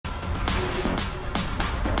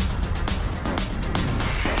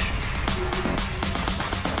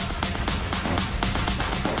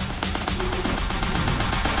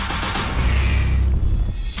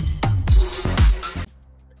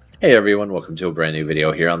Hey everyone, welcome to a brand new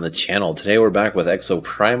video here on the channel. Today we're back with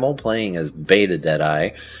Exoprimal playing as Beta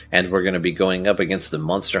Deadeye, and we're going to be going up against the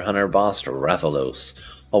Monster Hunter boss Rathalos.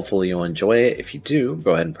 Hopefully you'll enjoy it. If you do,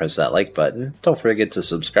 go ahead and press that like button. Don't forget to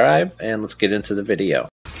subscribe, and let's get into the video.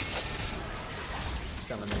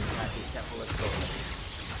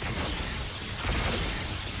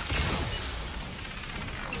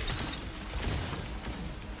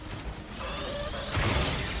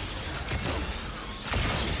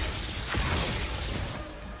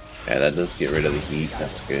 Yeah, that does get rid of the heat.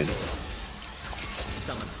 That's good.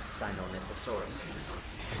 Summon dinosaurs.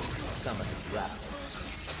 Summon Rathalos.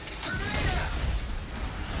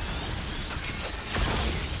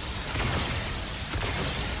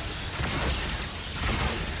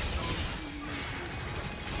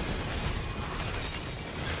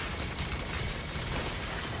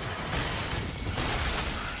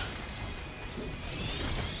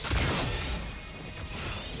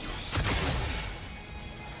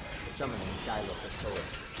 Summoning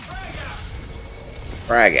dinosaurs.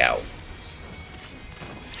 Frag out.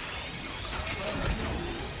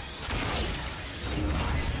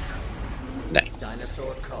 Nice.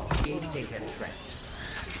 Dinosaur call. Gate data transfer.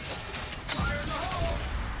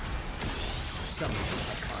 Summoning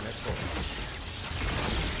Carnotaurus.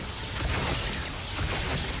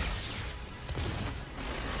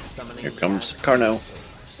 Summoning Here comes Carno.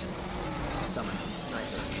 Summoning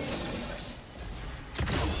sniper dinosaurs.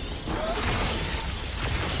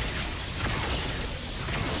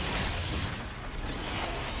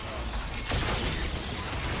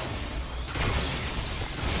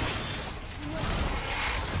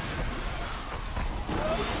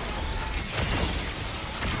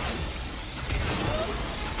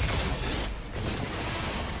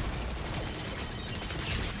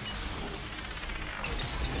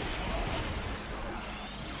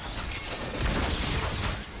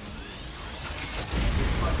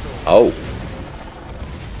 Oh.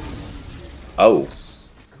 Oh.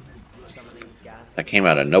 That came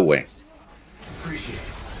out of nowhere. Appreciate it.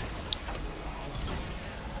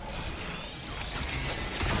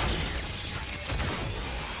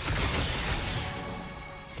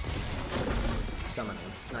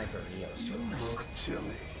 Summoning sniper dinosaurs. Look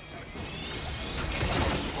chilly.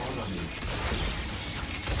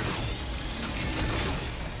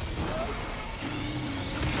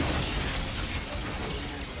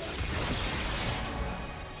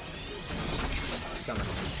 Summoning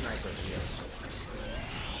sniper dinosaurs.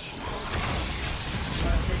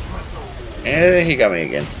 And he got me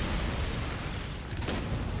again.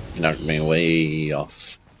 He knocked me way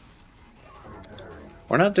off.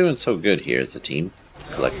 We're not doing so good here as a team,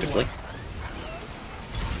 collectively.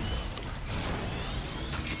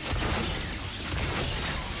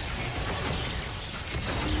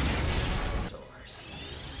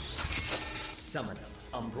 Summoning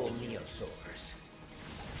umbral neosaurs.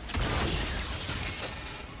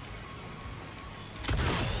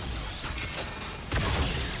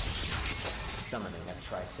 Summoning a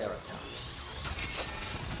triceratops.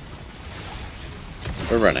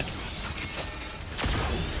 We're running.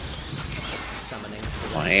 Summoning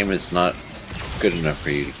My aim is not good enough for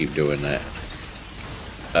you to keep doing that.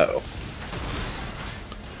 Uh-oh.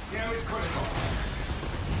 Damage critical.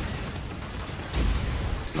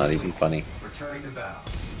 It's not even funny. Returning to battle.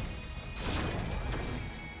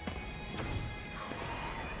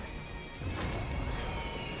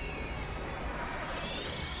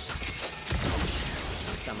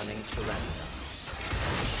 summoning Tyrannosaurs.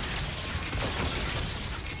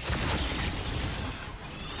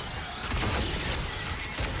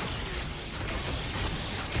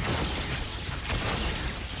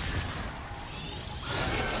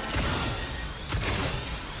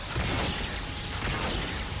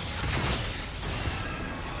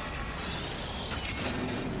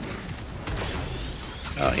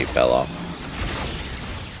 Oh, he fell off.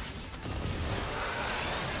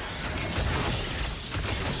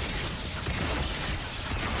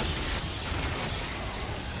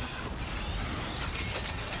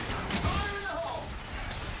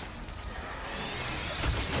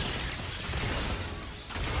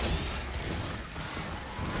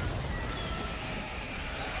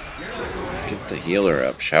 Get the healer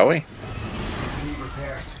up, shall we?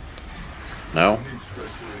 No?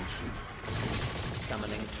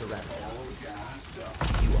 Summoning Tyrannosaurs.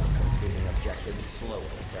 You are completing objectives slower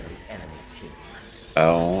than the enemy team.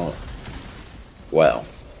 Oh. Well.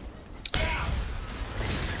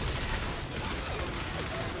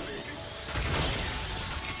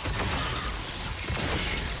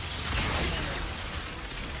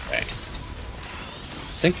 Okay. I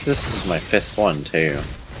think this is my 5th one, too.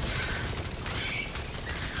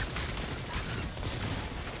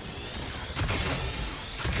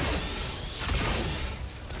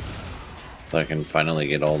 So I can finally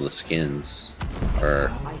get all the skins,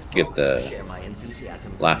 or get the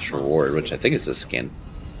last reward, which I think is a skin.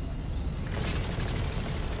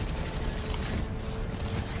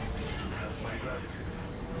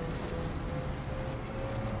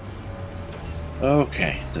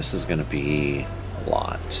 Okay, this is gonna be a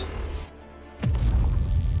lot.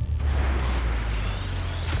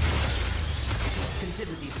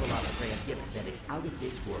 Consider these velociraptor a gift that is out of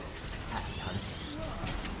this world. Happy hunting.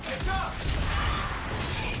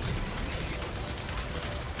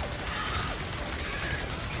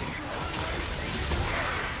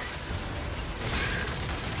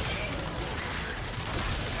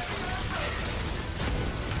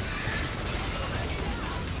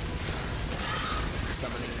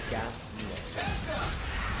 Summoning gas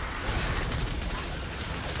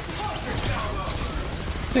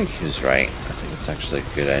I think he was right. I think it's actually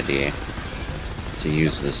a good idea to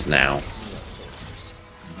use this now.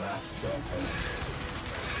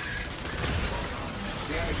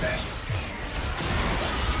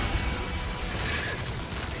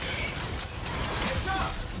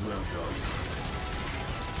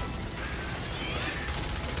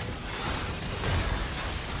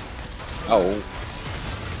 Oh.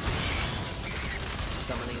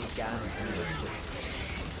 Summoning gas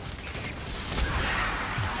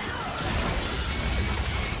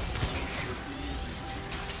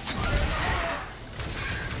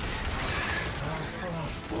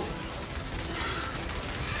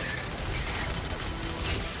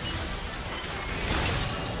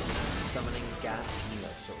Summoning gas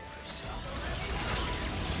dinosaurs.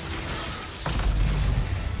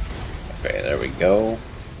 Okay, there we go.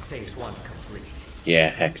 Phase 1 complete. Yeah,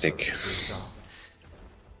 hectic.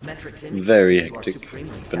 Metrics Very hectic.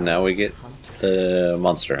 But now we get the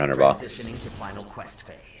Monster Hunter boss. Transitioning to final quest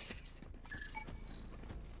phase.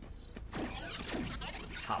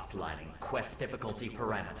 Top-lining quest difficulty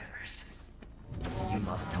parameters. You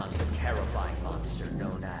must hunt a terrifying monster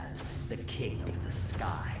known as the King of the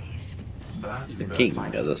Skies. The King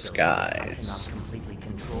of the I Skies. cannot completely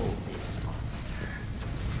control this monster.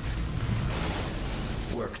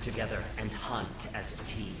 Work together and hunt as a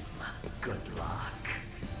team. Good luck.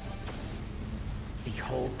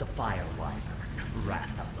 Behold the fire wyvern,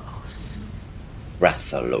 Rathalos.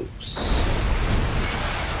 Rathalos.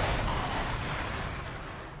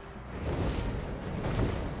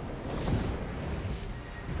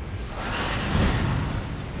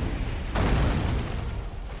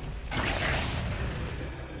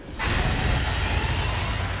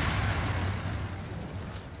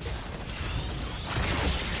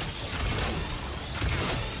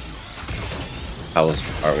 How was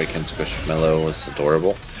Arwick and Squishmallow was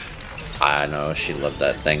adorable. I know, she loved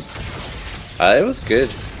that thing. It was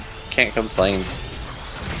good. Can't complain.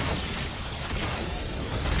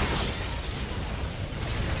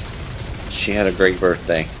 She had a great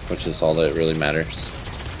birthday, which is all that really matters.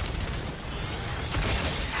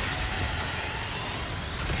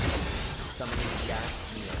 Summoning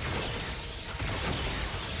gas dinosaurs.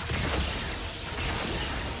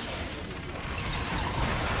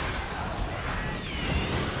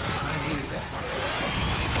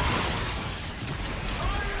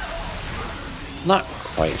 Not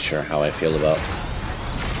quite sure how I feel about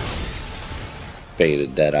Beta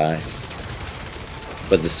Deadeye,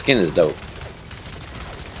 but the skin is dope.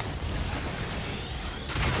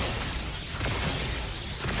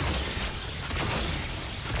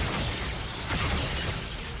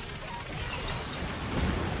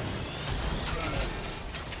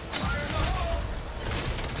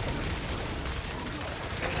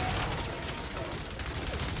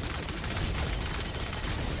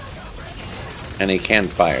 And he can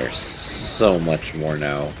fire so much more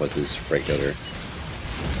now with his regular. It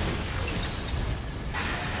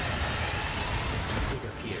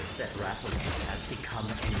appears that Rathalos has become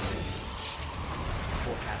enraged,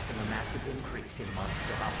 forecasting a massive increase in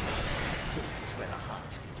monster hostility. This is where the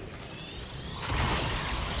hunt begins.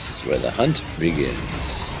 This is where the hunt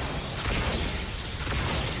begins.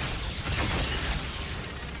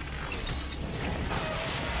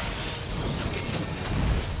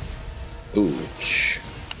 Ooch.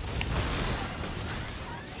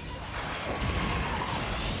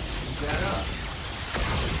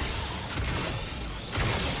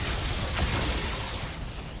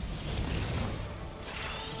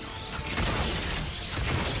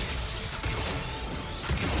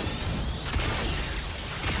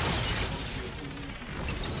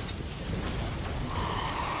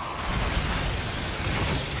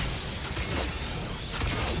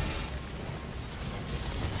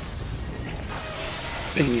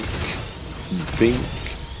 Bink. Bink.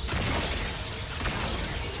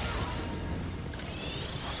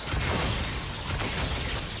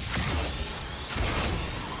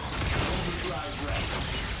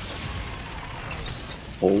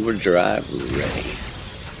 Overdrive ready.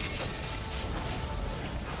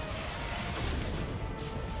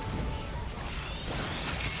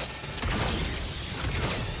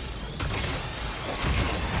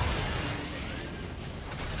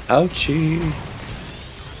 Ouchie.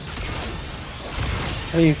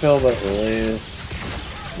 How do you feel about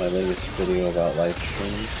my latest video about live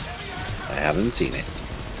streams? I haven't seen it.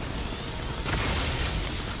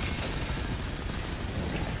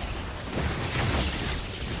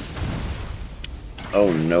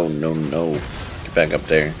 Oh no, no, no. Get back up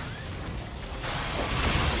there.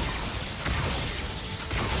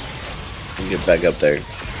 Get back up there.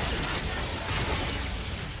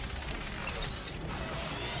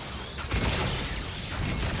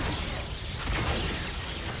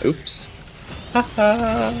 Oops.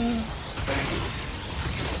 Haha.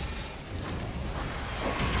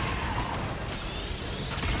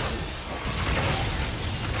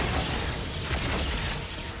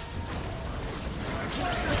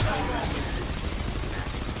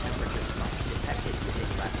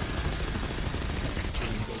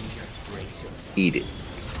 Eat it.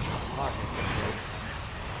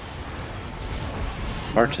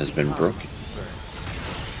 Heart has been broken.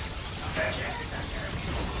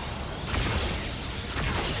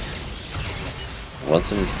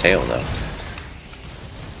 What's in his tail, though?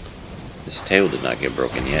 His tail did not get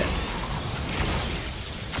broken yet.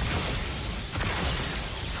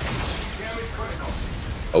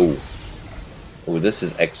 Oh. Oh, this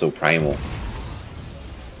is Exoprimal.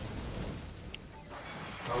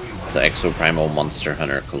 The Exoprimal Monster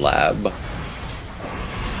Hunter collab.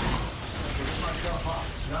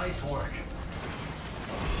 Nice work.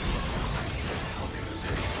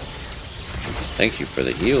 Thank you for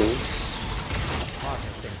the heals.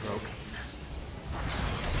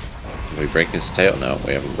 Did we break his tail? No,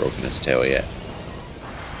 we haven't broken his tail yet.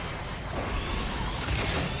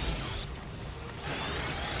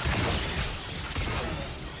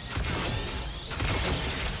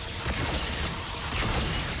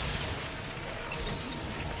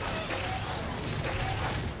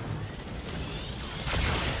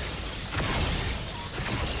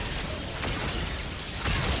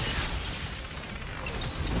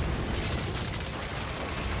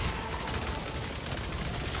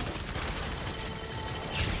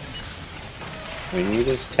 We need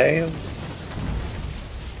his tail.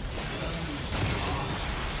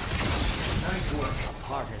 Nice work. A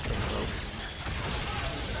part has been broken.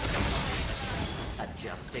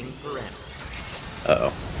 Adjusting parameters.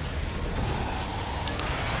 Uh-oh.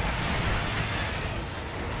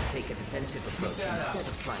 Take a defensive approach instead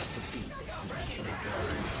of trying to beat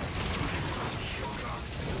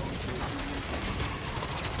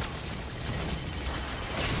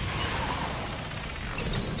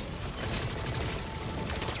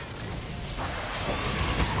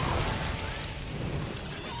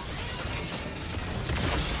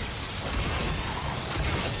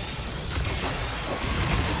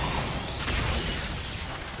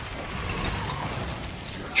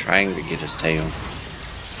Trying to get his tail.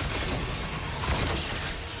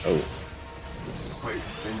 Oh.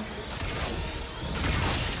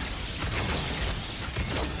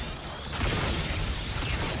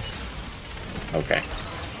 Okay.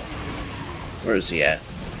 Where is he at?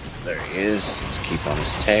 There he is. Let's keep on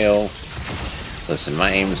his tail. Listen,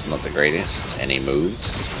 my aim is not the greatest, and he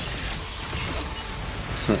moves.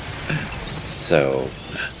 So,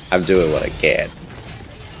 I'm doing what I can.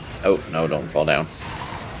 Oh, no, don't fall down.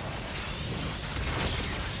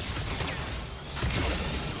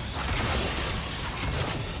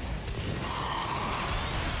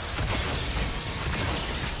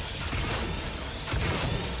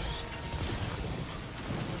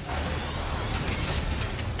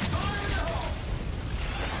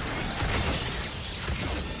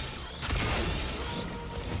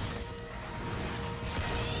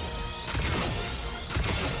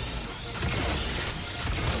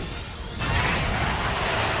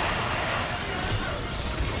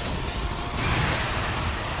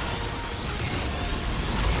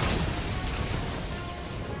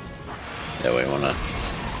 Yeah, we want to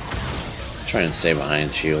try and stay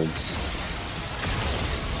behind shields.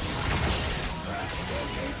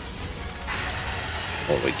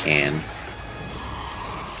 What we can.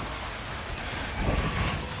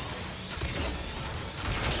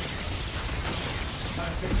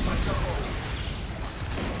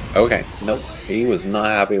 Okay, nope, he was not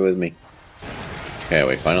happy with me. Okay,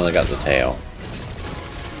 we finally got the tail.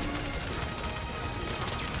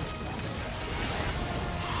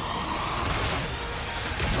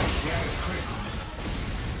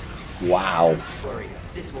 Wow.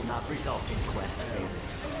 This will not result in quest failure.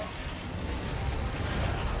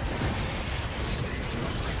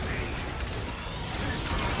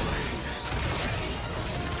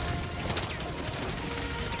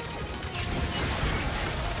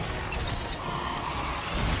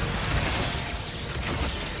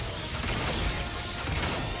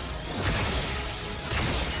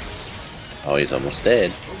 Oh, he's almost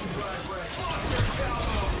dead.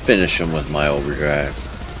 Finish him with my overdrive.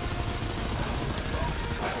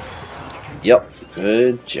 Yep,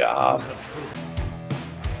 good job.